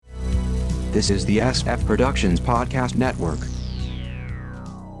This is the SF Productions Podcast Network.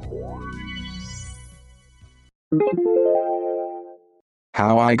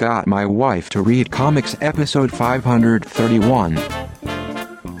 How I Got My Wife to Read Comics, Episode 531.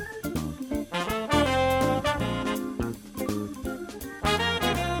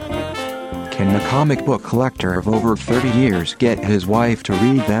 Can the comic book collector of over 30 years get his wife to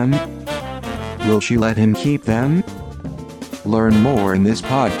read them? Will she let him keep them? Learn more in this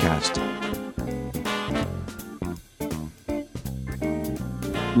podcast.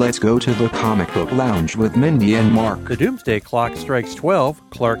 Let's go to the comic book lounge with Mindy and Mark. The doomsday clock strikes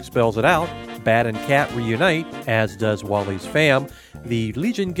 12. Clark spells it out. Bat and Cat reunite, as does Wally's fam. The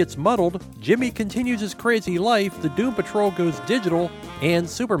Legion gets muddled. Jimmy continues his crazy life. The Doom Patrol goes digital. And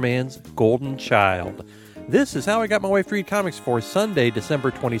Superman's golden child. This is How I Got My Wife to Read Comics for Sunday,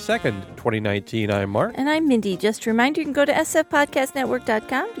 December 22nd, 2019. I'm Mark. And I'm Mindy. Just a reminder, you can go to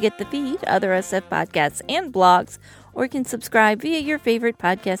sfpodcastnetwork.com to get the feed, other SF podcasts, and blogs, or you can subscribe via your favorite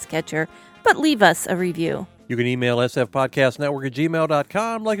podcast catcher, but leave us a review. You can email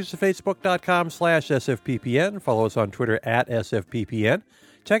sfpodcastnetwork@gmail.com, like us at facebook.com/sfppn, follow us on Twitter @sfppn.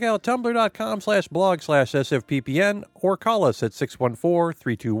 Check out tumblr.com/blog/sfppn, or call us at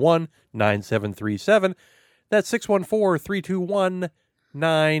 614-321-9737. That's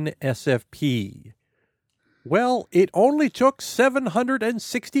 614-321-9SFP. Well, it only took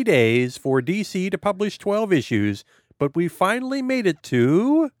 760 days for DC to publish 12 issues, but we finally made it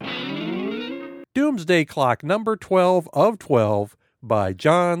to Doomsday Clock number 12 of 12 by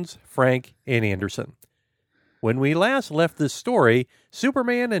Johns, Frank, and Anderson. When we last left this story,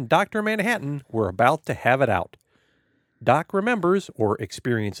 Superman and Dr. Manhattan were about to have it out. Doc remembers, or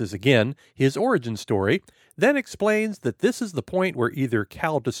experiences again, his origin story, then explains that this is the point where either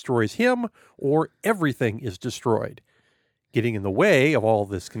Kal destroys him or everything is destroyed. Getting in the way of all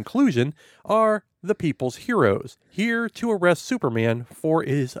this conclusion are the people's heroes, here to arrest Superman for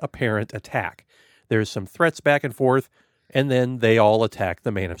his apparent attack. There's some threats back and forth, and then they all attack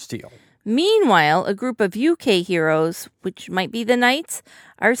the Man of Steel. Meanwhile, a group of UK heroes, which might be the Knights,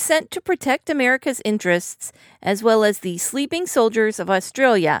 are sent to protect America's interests, as well as the sleeping soldiers of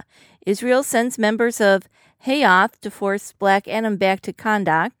Australia. Israel sends members of Hayoth to force Black Adam back to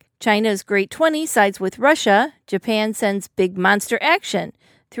Kahndaq. China's Great 20 sides with Russia. Japan sends Big Monster Action.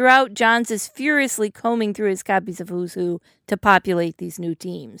 Throughout, Johns is furiously combing through his copies of Who's Who to populate these new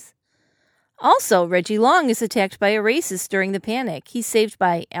teams. Also, Reggie Long is attacked by a racist during the panic. He's saved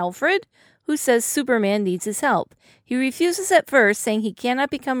by Alfred, who says Superman needs his help. He refuses at first, saying he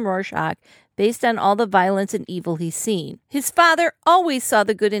cannot become Rorschach based on all the violence and evil he's seen. His father always saw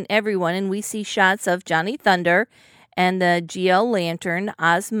the good in everyone, and we see shots of Johnny Thunder and the GL Lantern,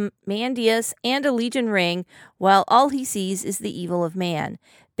 Ozymandias, and a Legion ring, while all he sees is the evil of man.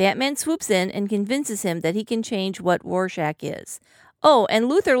 Batman swoops in and convinces him that he can change what Rorschach is. Oh, and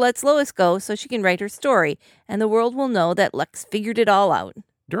Luthor lets Lois go so she can write her story, and the world will know that Lex figured it all out.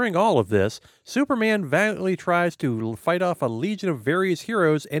 During all of this, Superman valiantly tries to fight off a legion of various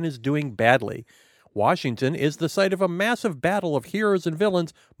heroes and is doing badly. Washington is the site of a massive battle of heroes and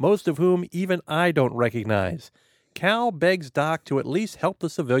villains, most of whom even I don't recognize. Kal begs Doc to at least help the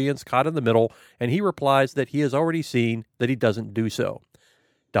civilians caught in the middle, and he replies that he has already seen that he doesn't do so.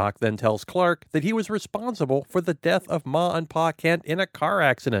 Doc then tells Clark that he was responsible for the death of Ma and Pa Kent in a car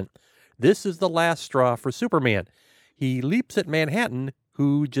accident. This is the last straw for Superman. He leaps at Manhattan,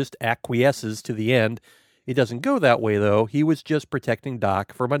 who just acquiesces to the end. It doesn't go that way, though. He was just protecting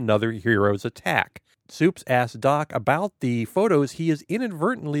Doc from another hero's attack. Supes asks Doc about the photos he is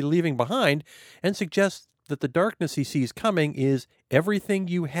inadvertently leaving behind and suggests that the darkness he sees coming is everything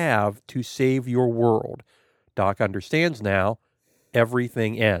you have to save your world. Doc understands now.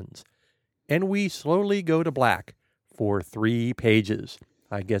 Everything ends. And we slowly go to black for 3 pages.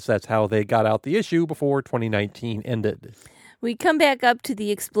 I guess that's how they got out the issue before 2019 ended. We come back up to the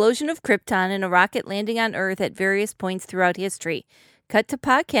explosion of Krypton and a rocket landing on Earth at various points throughout history. Cut to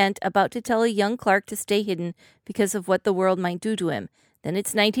Pa Kent about to tell a young Clark to stay hidden because of what the world might do to him. Then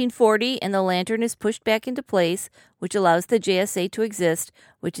it's 1940 and the lantern is pushed back into place, which allows the JSA to exist,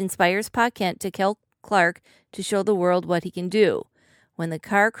 which inspires Pa Kent to kill Clark to show the world what he can do. When the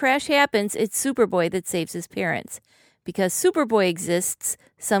car crash happens, it's Superboy that saves his parents. Because Superboy exists,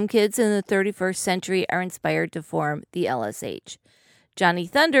 some kids in the 31st century are inspired to form the LSH. Johnny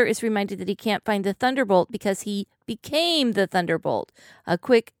Thunder is reminded that he can't find the Thunderbolt because he became the Thunderbolt. A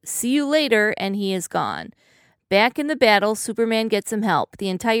quick "see you later" and he is gone. Back in the battle, Superman gets some help. The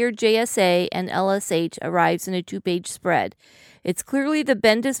entire JSA and LSH arrives in a 2-page spread. It's clearly the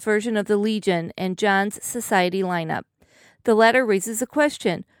Bendis version of the Legion and John's Society lineup. The latter raises a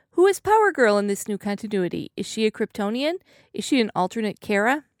question. Who Who is Power Girl in this new continuity? Is she a Kryptonian? Is she an alternate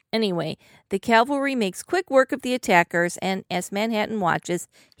Kara? Anyway, the cavalry makes quick work of the attackers, and as Manhattan watches,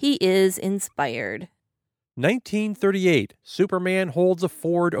 he is inspired. 1938, Superman holds a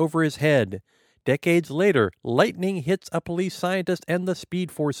Ford over his head. Decades later, lightning hits a police scientist and the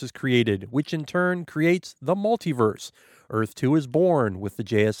Speed Force is created, which in turn creates the multiverse. Earth 2 is born with the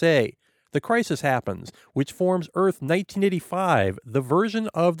JSA. The Crisis happens, which forms Earth 1985, the version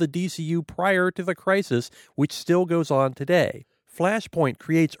of the DCU prior to the Crisis, which still goes on today. Flashpoint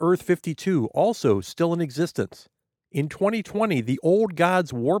creates Earth 52, also still in existence. In 2020, the old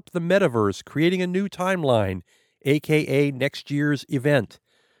gods warp the metaverse, creating a new timeline, aka next year's event.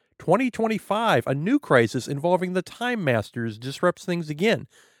 2025, a new crisis involving the Time Masters disrupts things again,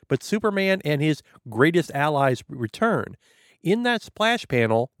 but Superman and his greatest allies return. In that splash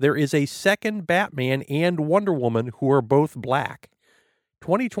panel, there is a second Batman and Wonder Woman who are both black.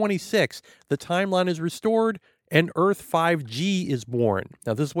 2026, the timeline is restored, and Earth 5G is born.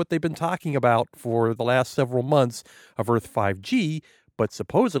 Now, this is what they've been talking about for the last several months of Earth 5G, but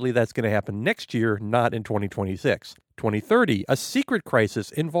supposedly that's going to happen next year, not in 2026. 2030, a secret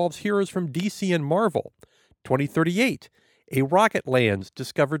crisis involves heroes from DC and Marvel. 2038, a rocket lands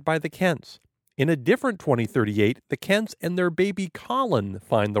discovered by the Kents. In a different 2038, the Kents and their baby Colin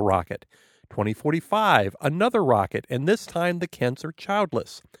find the rocket. 2045, another rocket, and this time the Kents are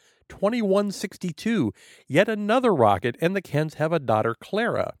childless. 2162, yet another rocket, and the Kents have a daughter,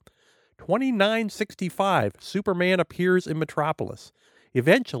 Clara. 2965, Superman appears in Metropolis.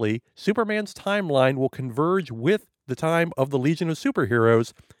 Eventually, Superman's timeline will converge with the time of the Legion of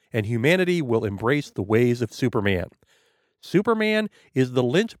Superheroes, and humanity will embrace the ways of Superman. Superman is the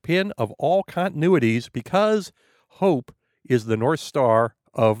linchpin of all continuities because hope is the North Star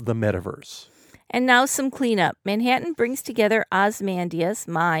of the metaverse. And now some cleanup. Manhattan brings together Ozymandias,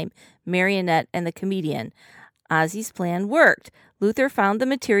 Mime, Marionette, and the Comedian. Ozzy's plan worked. Luthor found the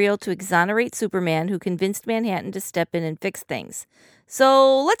material to exonerate Superman, who convinced Manhattan to step in and fix things.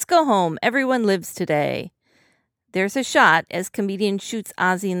 So let's go home. Everyone lives today. There's a shot as Comedian shoots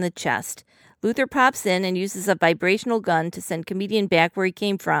Ozzy in the chest. Luthor pops in and uses a vibrational gun to send Comedian back where he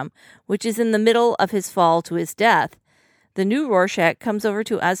came from, which is in the middle of his fall to his death. The new Rorschach comes over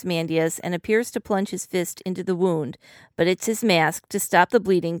to Ozymandias and appears to plunge his fist into the wound, but it's his mask to stop the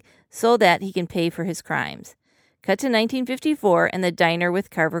bleeding so that he can pay for his crimes. Cut to 1954 and the diner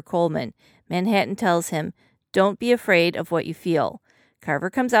with Carver Coleman. Manhattan tells him, "Don't be afraid of what you feel." Carver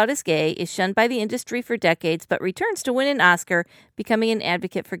comes out as gay, is shunned by the industry for decades, but returns to win an Oscar, becoming an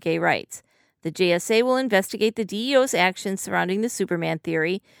advocate for gay rights. The JSA will investigate the DEO's actions surrounding the Superman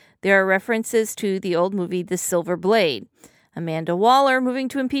theory. There are references to the old movie The Silver Blade. Amanda Waller moving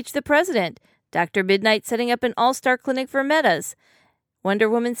to impeach the president. Dr. Midnight setting up an all-star clinic for metas. Wonder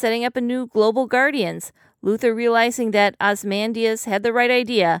Woman setting up a new Global Guardians. Luthor realizing that Ozymandias had the right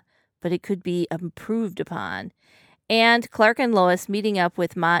idea, but it could be improved upon. And Clark and Lois meeting up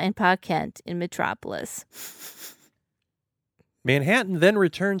with Ma and Pa Kent in Metropolis. Manhattan then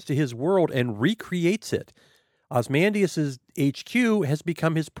returns to his world and recreates it. Ozymandias' HQ has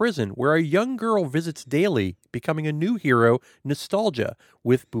become his prison, where a young girl visits daily, becoming a new hero, Nostalgia,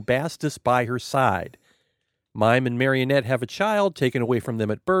 with Bubastis by her side. Mime and Marionette have a child taken away from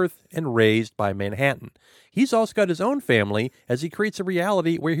them at birth and raised by Manhattan. He's also got his own family, as he creates a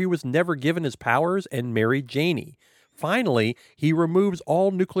reality where he was never given his powers and married Janie. Finally, he removes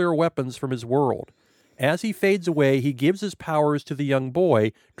all nuclear weapons from his world. As he fades away, he gives his powers to the young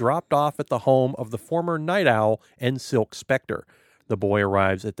boy, dropped off at the home of the former Night Owl and Silk Spectre. The boy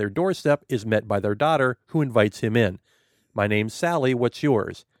arrives at their doorstep, is met by their daughter, who invites him in. "My name's Sally, what's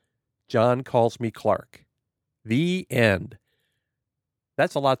yours?" "John calls me Clark." The end.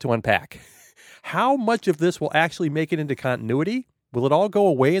 That's a lot to unpack. How much of this will actually make it into continuity? Will it all go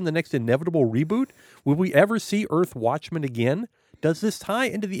away in the next inevitable reboot? Will we ever see Earth Watchmen again? Does this tie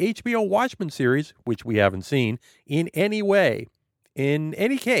into the HBO Watchmen series, which we haven't seen, in any way? In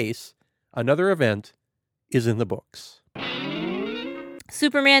any case, another event is in the books.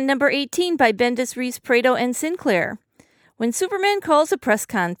 Superman number 18 by Bendis, Reese, Prado, and Sinclair. When Superman calls a press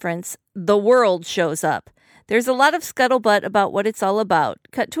conference, the world shows up. There's a lot of scuttlebutt about what it's all about.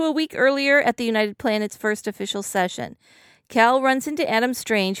 Cut to a week earlier at the United Planet's first official session. Kal runs into Adam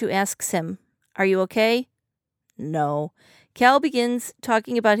Strange, who asks him, "Are you okay?" No. Kal begins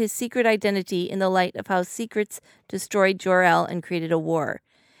talking about his secret identity in the light of how secrets destroyed Jor-El and created a war.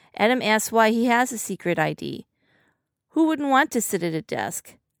 Adam asks why he has a secret ID. Who wouldn't want to sit at a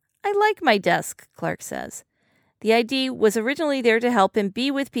desk? "I like my desk," Clark says. The ID was originally there to help him be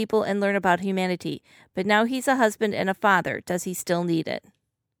with people and learn about humanity, but now he's a husband and a father. Does he still need it?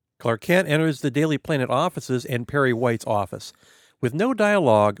 Clark Kent enters the Daily Planet offices and Perry White's office. With no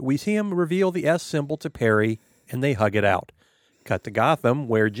dialogue, we see him reveal the S symbol to Perry, and they hug it out. Cut to Gotham,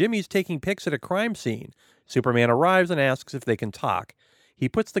 where Jimmy's taking pics at a crime scene. Superman arrives and asks if they can talk. He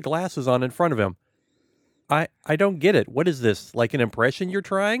puts the glasses on in front of him. I don't get it. What is this, like an impression you're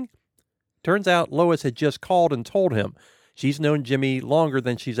trying? Turns out Lois had just called and told him. She's known Jimmy longer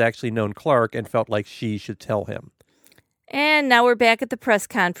than she's actually known Clark and felt like she should tell him. And now we're back at the press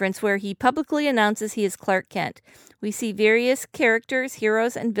conference where he publicly announces he is Clark Kent. We see various characters,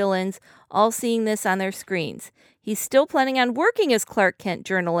 heroes, and villains all seeing this on their screens. He's still planning on working as Clark Kent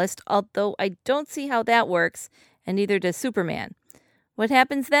journalist, although I don't see how that works, and neither does Superman. What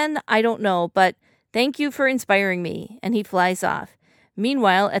happens then, I don't know, but thank you for inspiring me, and he flies off.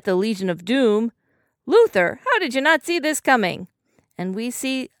 Meanwhile, at the Legion of Doom, Luthor, how did you not see this coming? And we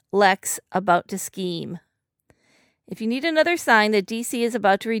see Lex about to scheme. If you need another sign that DC is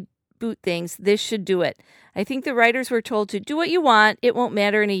about to reboot things, this should do it. I think the writers were told to do what you want, it won't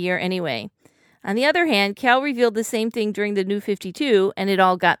matter in a year anyway. On the other hand, Cal revealed the same thing during the New 52, and it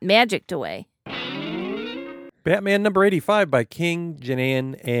all got magicked away. Batman number 85 by King,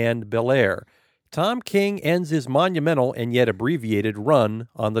 Janan, and Belair. Tom King ends his monumental and yet abbreviated run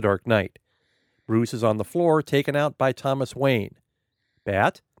on The Dark Knight. Bruce is on the floor, taken out by Thomas Wayne.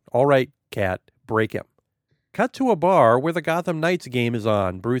 Bat? All right, Cat, break him. Cut to a bar where the Gotham Knights game is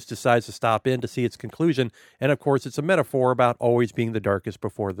on. Bruce decides to stop in to see its conclusion, and of course it's a metaphor about always being the darkest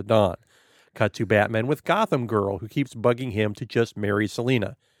before the dawn. Cut to Batman with Gotham Girl, who keeps bugging him to just marry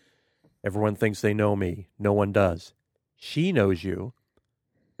Selina. Everyone thinks they know me. No one does. She knows you.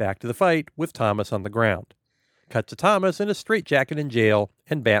 Back to the fight with Thomas on the ground. Cut to Thomas in a straitjacket in jail,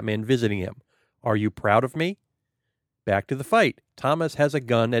 and Batman visiting him. Are you proud of me? Back to the fight. Thomas has a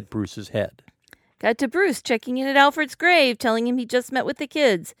gun at Bruce's head. Got to Bruce checking in at Alfred's grave, telling him he just met with the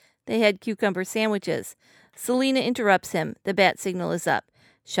kids. They had cucumber sandwiches. Selina interrupts him. The bat signal is up.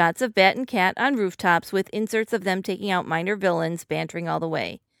 Shots of Bat and Cat on rooftops with inserts of them taking out minor villains, bantering all the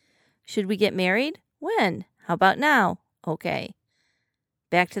way. Should we get married? When? How about now? Okay.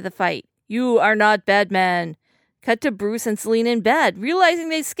 Back to the fight. You are not Batman. Cut to Bruce and Selina in bed, realizing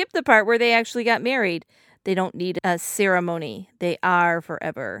they skipped the part where they actually got married. They don't need a ceremony. They are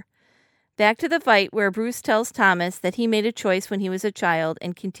forever. Back to the fight where Bruce tells Thomas that he made a choice when he was a child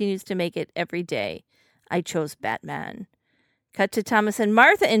and continues to make it every day. I chose Batman. Cut to Thomas and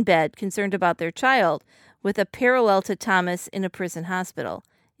Martha in bed, concerned about their child, with a parallel to Thomas in a prison hospital.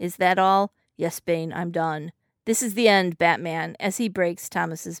 Is that all? Yes, Bane, I'm done. This is the end, Batman, as he breaks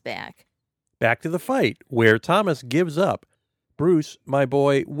Thomas's back. Back to the fight, where Thomas gives up. Bruce, my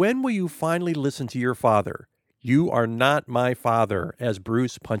boy, when will you finally listen to your father? You are not my father, as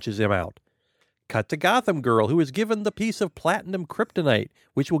Bruce punches him out. Cut to Gotham Girl, who is given the piece of platinum kryptonite,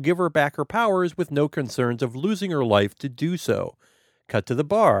 which will give her back her powers with no concerns of losing her life to do so. Cut to the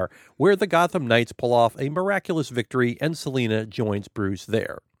bar, where the Gotham Knights pull off a miraculous victory and Selina joins Bruce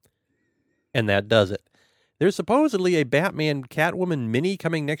there. And that does it. There's supposedly a Batman Catwoman mini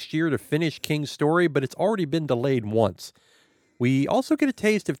coming next year to finish King's story, but it's already been delayed once. We also get a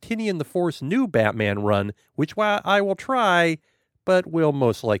taste of Tinian the Force new Batman run, which I will try, but will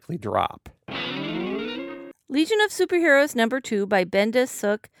most likely drop. Legion of Superheroes number 2 by Bendis,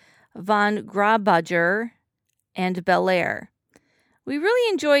 Sook, von Grawbadger, and Belair. We really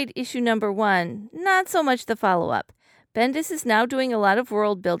enjoyed issue number 1, not so much the follow-up. Bendis is now doing a lot of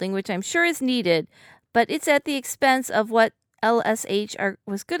world building, which I'm sure is needed, but it's at the expense of what LSH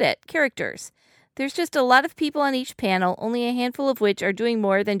was good at, characters. There's just a lot of people on each panel, only a handful of which are doing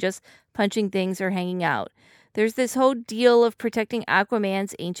more than just punching things or hanging out. There's this whole deal of protecting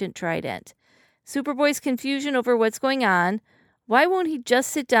Aquaman's ancient trident. Superboy's confusion over what's going on. Why won't he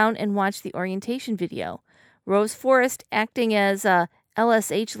just sit down and watch the orientation video? Rose Forrest acting as a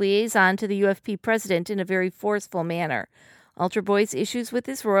LSH liaison to the UFP president in a very forceful manner. Ultra Boy's issues with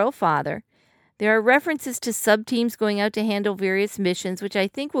his royal father. There are references to sub-teams going out to handle various missions, which I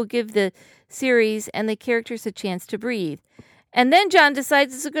think will give the series and the characters a chance to breathe. And then John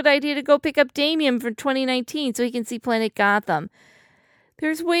decides it's a good idea to go pick up Damian for 2019 so he can see Planet Gotham.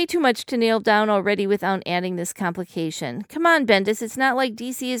 There's way too much to nail down already without adding this complication. Come on, Bendis, it's not like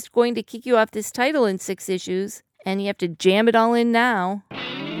DC is going to kick you off this title in 6 issues, and you have to jam it all in now.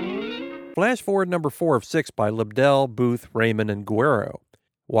 Flash forward number 4 of 6 by Libdell, Booth, Raymond, and Guerrero.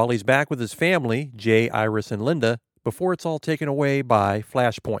 Wally's back with his family, Jay, Iris, and Linda, before it's all taken away by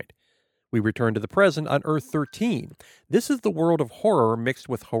Flashpoint. We return to the present on Earth 13. This is the world of horror mixed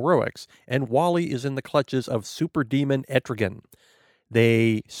with heroics, and Wally is in the clutches of super demon Etrigan.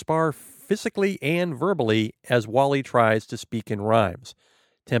 They spar physically and verbally as Wally tries to speak in rhymes.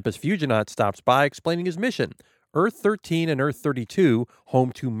 Tempest Fusionaut stops by explaining his mission. Earth 13 and Earth 32,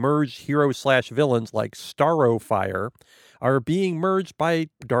 home to merged heroes/villains like Starrowfire, are being merged by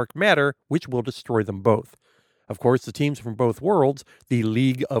dark matter, which will destroy them both. Of course, the teams from both worlds, the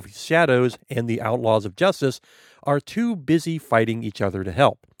League of Shadows and the Outlaws of Justice, are too busy fighting each other to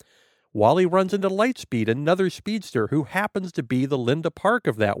help. Wally runs into Lightspeed, another speedster who happens to be the Linda Park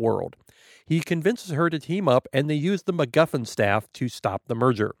of that world. He convinces her to team up, and they use the MacGuffin staff to stop the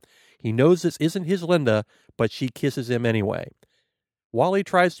merger. He knows this isn't his Linda, but she kisses him anyway. Wally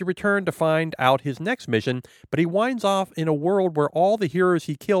tries to return to find out his next mission, but he winds off in a world where all the heroes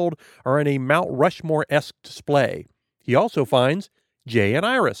he killed are in a Mount Rushmore-esque display. He also finds Jay and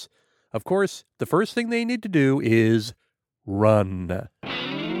Iris. Of course, the first thing they need to do is run.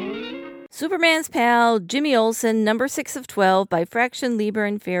 Superman's Pal, Jimmy Olsen, number 6 of 12 by Fraction, Lieber,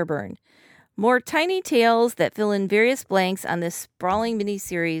 and Fairburn. More tiny tales that fill in various blanks on this sprawling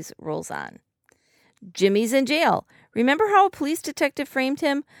miniseries rolls on. Jimmy's in jail. Remember how a police detective framed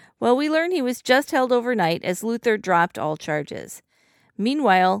him? Well, we learn he was just held overnight as Luthor dropped all charges.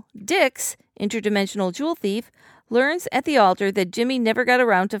 Meanwhile, Dix, interdimensional jewel thief, learns at the altar that Jimmy never got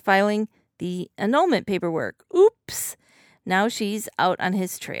around to filing the annulment paperwork. Oops! Now she's out on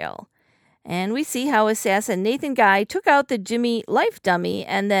his trail. And we see how assassin Nathan Guy took out the Jimmy life dummy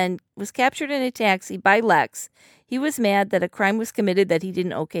and then was captured in a taxi by Lex. He was mad that a crime was committed that he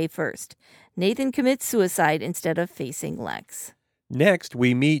didn't okay first. Nathan commits suicide instead of facing Lex. Next,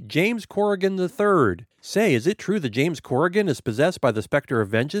 we meet James Corrigan III. Say, is it true that James Corrigan is possessed by the Spectre of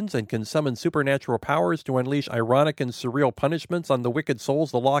Vengeance and can summon supernatural powers to unleash ironic and surreal punishments on the wicked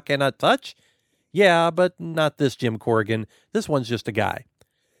souls the law cannot touch? Yeah, but not this Jim Corrigan. This one's just a guy.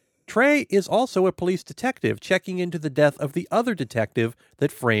 Trey is also a police detective checking into the death of the other detective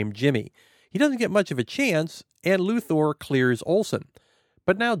that framed Jimmy. He doesn't get much of a chance, and Luthor clears Olsen.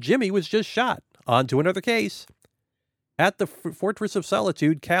 But now Jimmy was just shot. On to another case. At the Fortress of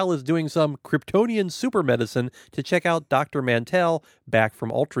Solitude, Cal is doing some Kryptonian super medicine to check out Dr. Mantell back from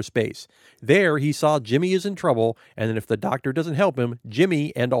ultraspace. There, he saw Jimmy is in trouble, and that if the doctor doesn't help him,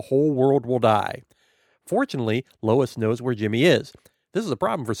 Jimmy and a whole world will die. Fortunately, Lois knows where Jimmy is. This is a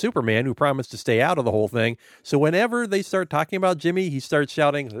problem for Superman, who promised to stay out of the whole thing. So whenever they start talking about Jimmy, he starts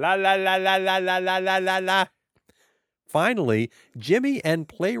shouting, la, la, la, la, la, la, la, la, la, la. Finally, Jimmy and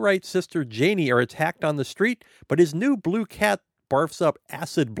playwright sister Janie are attacked on the street, but his new blue cat barfs up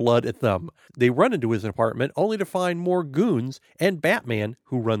acid blood at them. They run into his apartment only to find more goons and Batman,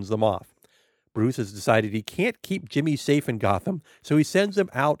 who runs them off. Bruce has decided he can't keep Jimmy safe in Gotham, so he sends him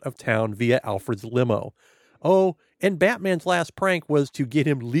out of town via Alfred's limo. Oh, and Batman's last prank was to get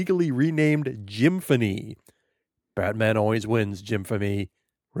him legally renamed Jimphony. Batman always wins, Jimphony.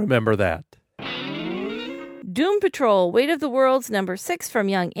 Remember that. Doom Patrol, Weight of the Worlds, number 6 from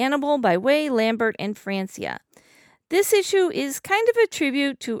Young Animal by Way, Lambert, and Francia. This issue is kind of a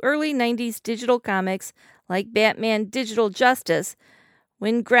tribute to early 90s digital comics like Batman Digital Justice,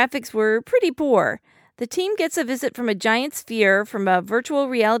 when graphics were pretty poor. The team gets a visit from a giant sphere from a virtual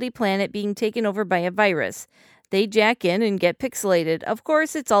reality planet being taken over by a virus. They jack in and get pixelated. Of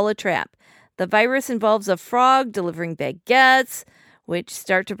course, it's all a trap. The virus involves a frog delivering baguettes, which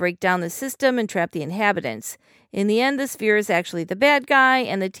start to break down the system and trap the inhabitants. In the end, the sphere is actually the bad guy,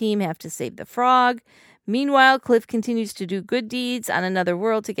 and the team have to save the frog. Meanwhile, Cliff continues to do good deeds on another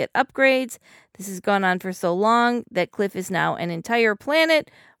world to get upgrades. This has gone on for so long that Cliff is now an entire planet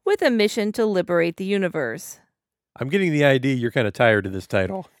with a mission to liberate the universe. I'm getting the idea you're kind of tired of this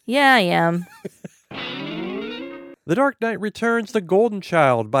title. Yeah, I am. The Dark Knight Returns: The Golden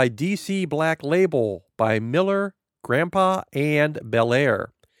Child by DC Black Label by Miller, Grandpa, and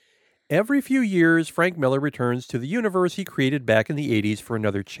Belair. Every few years, Frank Miller returns to the universe he created back in the 80s for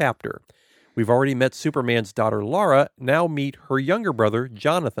another chapter. We've already met Superman's daughter Lara, now meet her younger brother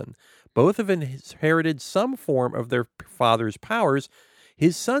Jonathan. Both have inherited some form of their father's powers.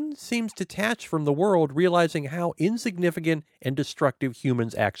 His son seems detached from the world, realizing how insignificant and destructive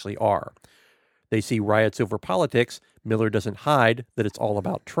humans actually are. They see riots over politics. Miller doesn't hide that it's all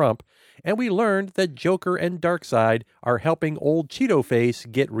about Trump. And we learned that Joker and Darkseid are helping old Cheeto Face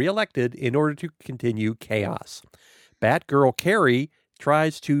get reelected in order to continue chaos. Batgirl Carrie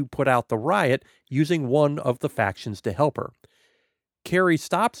tries to put out the riot using one of the factions to help her. Carrie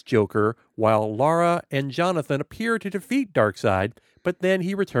stops Joker while Lara and Jonathan appear to defeat Darkseid, but then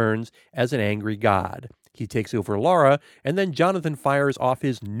he returns as an angry god. He takes over Lara, and then Jonathan fires off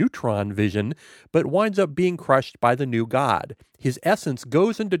his neutron vision, but winds up being crushed by the new god. His essence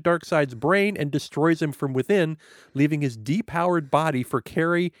goes into Darkseid's brain and destroys him from within, leaving his depowered body for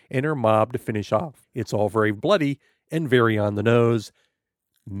Carrie and her mob to finish off. It's all very bloody and very on the nose.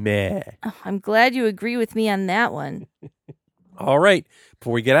 Meh. Oh, I'm glad you agree with me on that one. All right.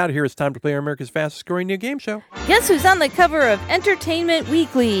 Before we get out of here, it's time to play our America's fastest scoring new game show. Guess who's on the cover of Entertainment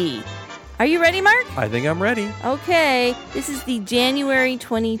Weekly? Are you ready, Mark? I think I'm ready. Okay. This is the January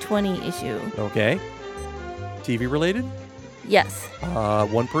 2020 issue. Okay. TV related? Yes.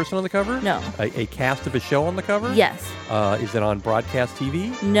 One person on the cover? No. A cast of a show on the cover? Yes. Is it on broadcast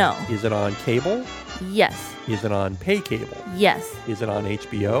TV? No. Is it on cable? Yes. Is it on pay cable? Yes. Is it on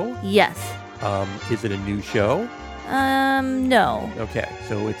HBO? Yes. Is it a new show? No. Okay,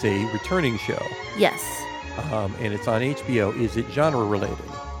 so it's a returning show. Yes. And it's on HBO. Is it genre related?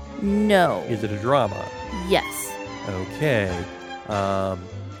 No. Is it a drama? Yes. Okay. A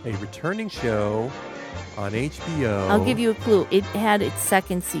returning show on HBO. I'll give you a clue. It had its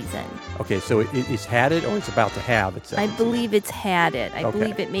second season. Okay, so it's had it or it's about to have its second I believe it's had it. I Okay.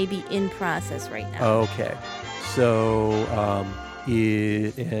 believe it may be in process right now. Okay. So,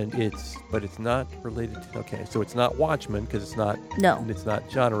 but it's not related to, okay, so it's not Watchmen because it's not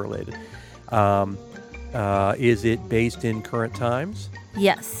genre related. Is it based in current times?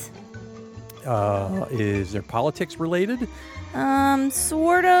 Yes. Is there politics related?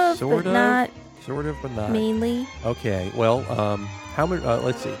 Sort of, but not Sort of, but not. mainly. Okay, well, how many,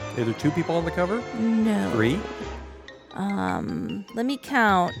 let's see. Are there two people on the cover? No. Three? Let me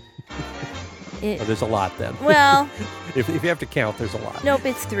count. Oh, there's a lot then. Well, if you have to count, there's a lot. nope,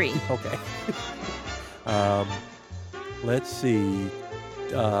 it's 3. Okay. Let's see.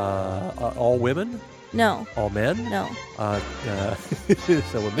 All women? No. All men? No. So a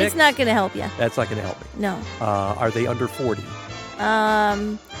mix? It's not going to help you. That's not going to help me. No. Are they under 40?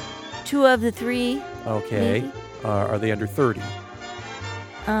 2 of the 3. Okay. Maybe. Are they under 30?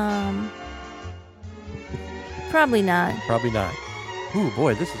 Probably not. Probably not. Ooh,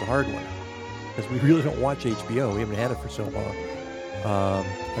 boy, this is a hard one. Because we really don't watch HBO. We haven't had it for so long. A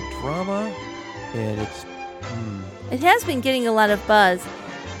drama, and it's... It has been getting a lot of buzz.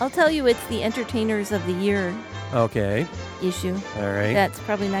 I'll tell you it's the Entertainers of the Year Okay. issue. All right. That's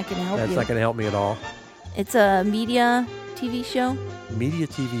probably not going to help That's you. not going to help me at all. It's a media TV show. Media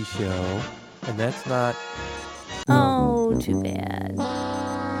TV show, and that's not... Oh, too bad.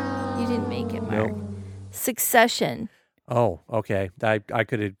 You didn't make it, Mark. Nope. Succession. Oh, okay. I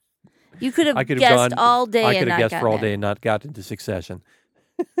could have... You could have I could have guessed gone all day I and could not have guessed for all gotten day it. and not got into Succession.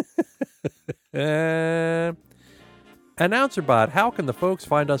 Announcer Bot, how can the folks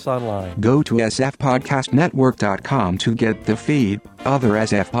find us online? Go to sfpodcastnetwork.com to get the feed, other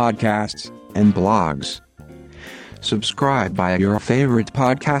SF podcasts, and blogs. Subscribe via your favorite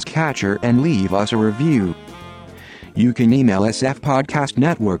podcast catcher and leave us a review. You can email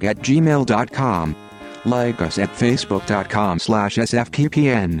sfpodcastnetwork@gmail.com. Like us at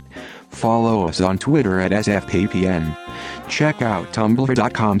facebook.com/sfppn. Follow us on Twitter at sfppn. Check out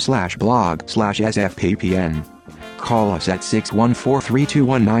tumblr.com/blog/sfppn. Call us at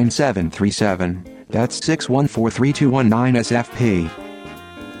 614-321-9737. That's 614-321-9SFP.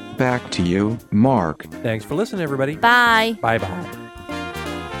 Back to you, Mark. Thanks for listening, everybody. Bye. Bye-bye.